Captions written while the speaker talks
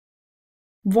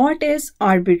What is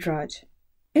arbitrage?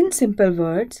 In simple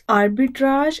words,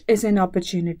 arbitrage is an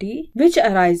opportunity which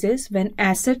arises when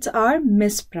assets are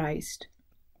mispriced.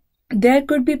 There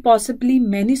could be possibly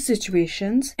many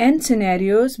situations and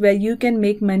scenarios where you can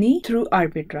make money through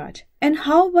arbitrage. And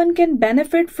how one can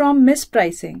benefit from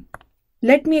mispricing?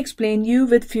 Let me explain you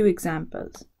with few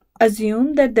examples.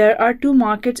 Assume that there are two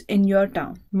markets in your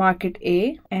town, Market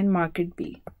A and Market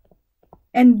B.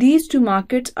 And these two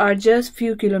markets are just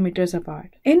few kilometers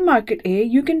apart. In Market A,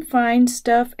 you can find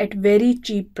stuff at very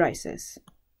cheap prices.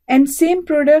 And same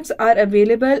products are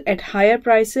available at higher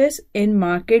prices in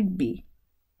Market B.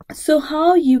 So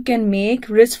how you can make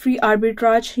risk-free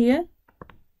arbitrage here?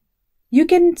 You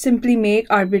can simply make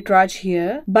arbitrage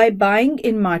here by buying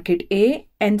in Market A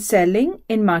and selling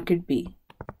in Market B.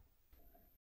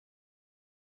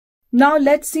 Now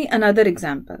let's see another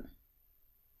example.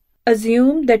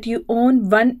 Assume that you own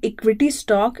one equity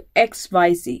stock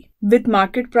XYZ with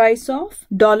market price of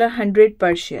 $100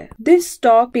 per share. This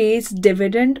stock pays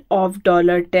dividend of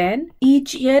 $10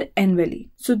 each year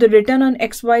annually. So the return on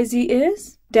XYZ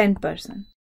is 10%.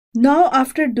 Now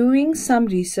after doing some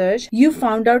research, you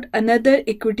found out another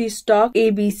equity stock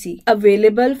ABC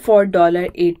available for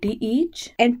 $80 each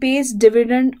and pays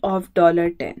dividend of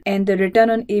 $10, and the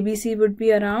return on ABC would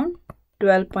be around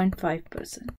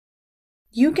 12.5%.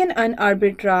 You can earn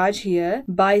arbitrage here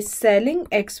by selling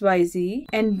XYZ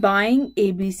and buying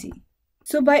ABC.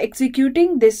 So by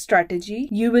executing this strategy,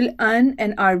 you will earn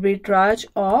an arbitrage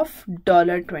of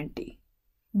 $20.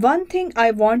 One thing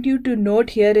I want you to note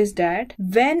here is that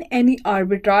when any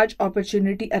arbitrage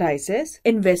opportunity arises,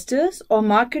 investors or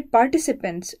market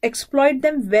participants exploit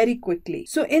them very quickly.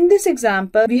 So in this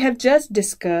example we have just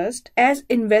discussed, as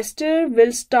investor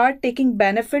will start taking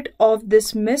benefit of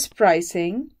this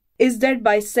mispricing, is that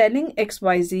by selling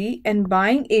XYZ and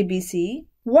buying ABC,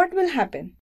 what will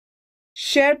happen?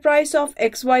 Share price of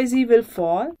XYZ will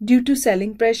fall due to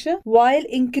selling pressure, while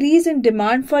increase in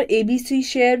demand for ABC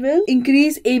share will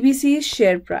increase ABC's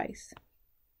share price.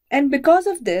 And because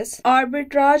of this,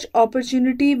 arbitrage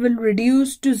opportunity will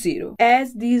reduce to zero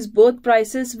as these both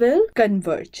prices will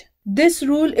converge. This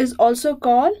rule is also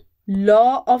called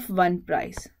law of one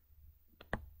price.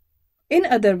 In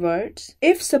other words,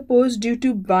 if suppose due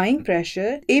to buying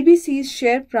pressure, ABC's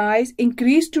share price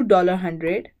increased to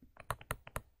 $100,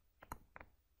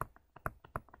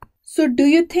 so do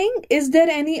you think is there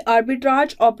any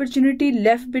arbitrage opportunity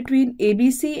left between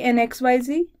ABC and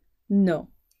XYZ? No.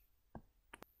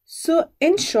 So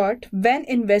in short, when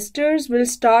investors will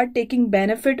start taking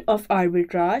benefit of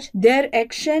arbitrage, their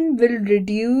action will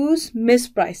reduce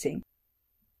mispricing.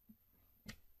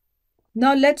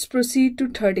 Now let's proceed to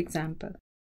third example.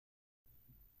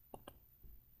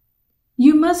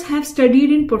 You must have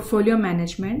studied in portfolio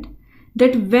management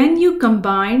that when you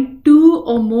combine two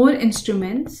or more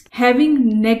instruments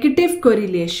having negative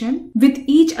correlation with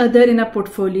each other in a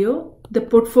portfolio, the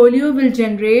portfolio will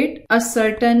generate a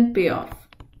certain payoff.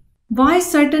 Why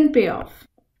certain payoff?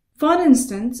 For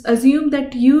instance, assume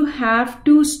that you have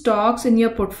two stocks in your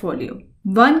portfolio.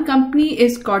 One company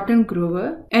is cotton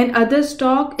grower and other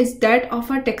stock is that of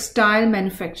a textile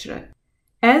manufacturer.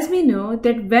 As we know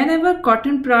that whenever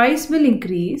cotton price will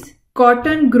increase,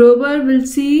 cotton grower will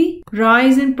see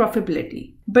rise in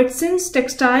profitability. But since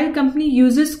textile company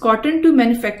uses cotton to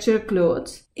manufacture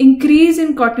clothes, increase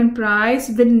in cotton price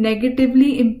will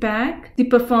negatively impact the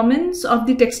performance of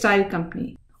the textile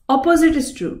company. Opposite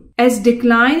is true, as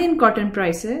decline in cotton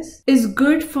prices is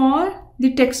good for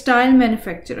the textile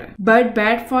manufacturer but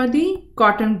bad for the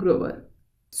cotton grower.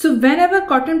 So whenever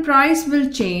cotton price will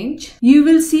change, you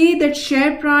will see that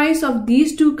share price of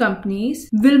these two companies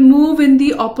will move in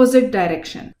the opposite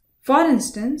direction. For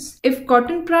instance, if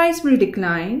cotton price will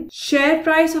decline, share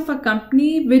price of a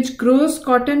company which grows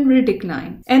cotton will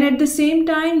decline, and at the same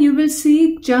time you will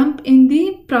see jump in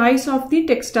the price of the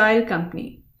textile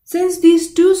company. Since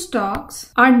these two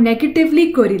stocks are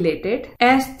negatively correlated,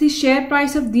 as the share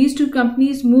price of these two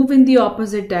companies move in the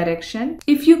opposite direction,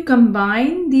 if you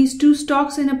combine these two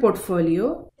stocks in a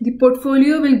portfolio, the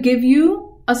portfolio will give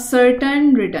you a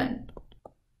certain return.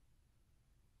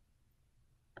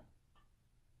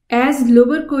 As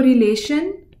lower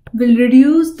correlation will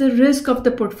reduce the risk of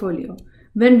the portfolio.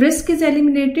 When risk is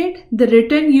eliminated, the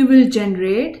return you will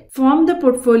generate from the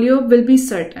portfolio will be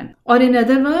certain, or in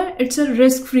other words, it's a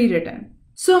risk-free return.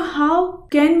 So how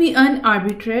can we earn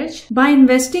arbitrage? By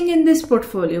investing in this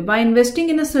portfolio, by investing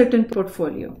in a certain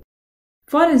portfolio.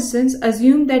 For instance,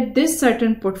 assume that this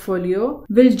certain portfolio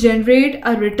will generate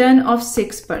a return of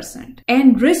 6%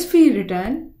 and risk-free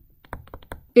return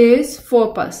is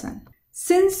 4%.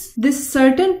 Since this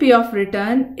certain payoff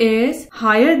return is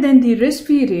higher than the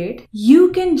risk-free rate,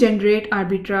 you can generate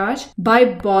arbitrage by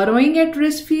borrowing at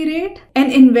risk-free rate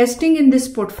and investing in this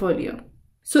portfolio.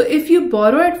 So if you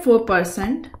borrow at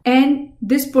 4% and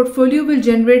this portfolio will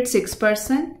generate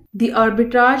 6%, the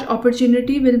arbitrage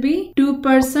opportunity will be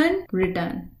 2%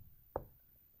 return.